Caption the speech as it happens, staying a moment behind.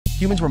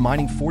Humans were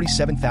mining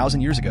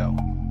 47,000 years ago.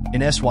 In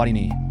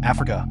Eswatini,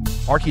 Africa,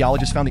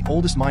 archaeologists found the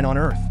oldest mine on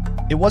Earth.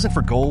 It wasn't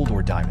for gold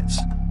or diamonds.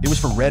 It was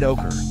for red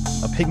ochre,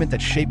 a pigment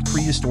that shaped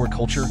prehistoric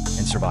culture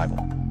and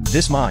survival.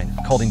 This mine,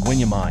 called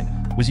Eswatini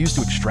mine, was used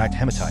to extract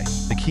hematite,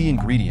 the key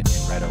ingredient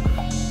in red ochre.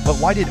 But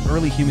why did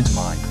early humans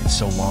mine it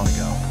so long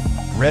ago?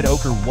 Red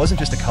ochre wasn't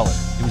just a color,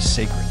 it was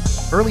sacred.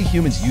 Early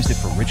humans used it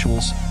for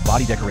rituals,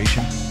 body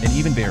decoration, and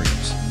even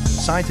burials.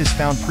 Scientists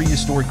found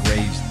prehistoric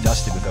graves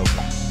dusted with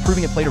ochre,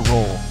 proving it played a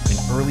role in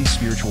early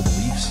spiritual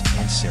beliefs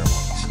and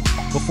ceremonies.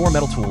 Before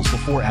metal tools,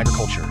 before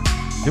agriculture,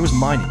 there was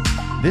mining.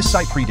 This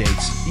site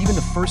predates even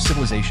the first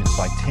civilizations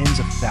by tens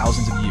of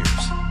thousands of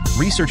years.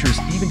 Researchers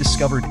even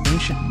discovered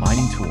ancient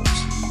mining tools.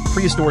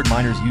 Prehistoric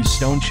miners used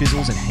stone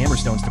chisels and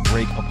hammerstones to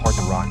break apart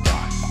the rock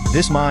block.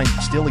 This mine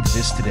still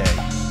exists today,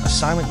 a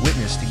silent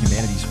witness to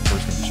humanity's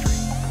first industry.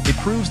 It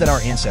proves that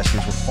our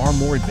ancestors were far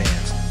more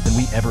advanced than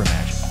we ever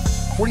imagined.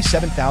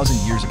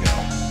 47,000 years ago,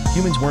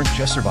 humans weren't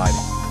just surviving,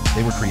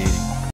 they were creating.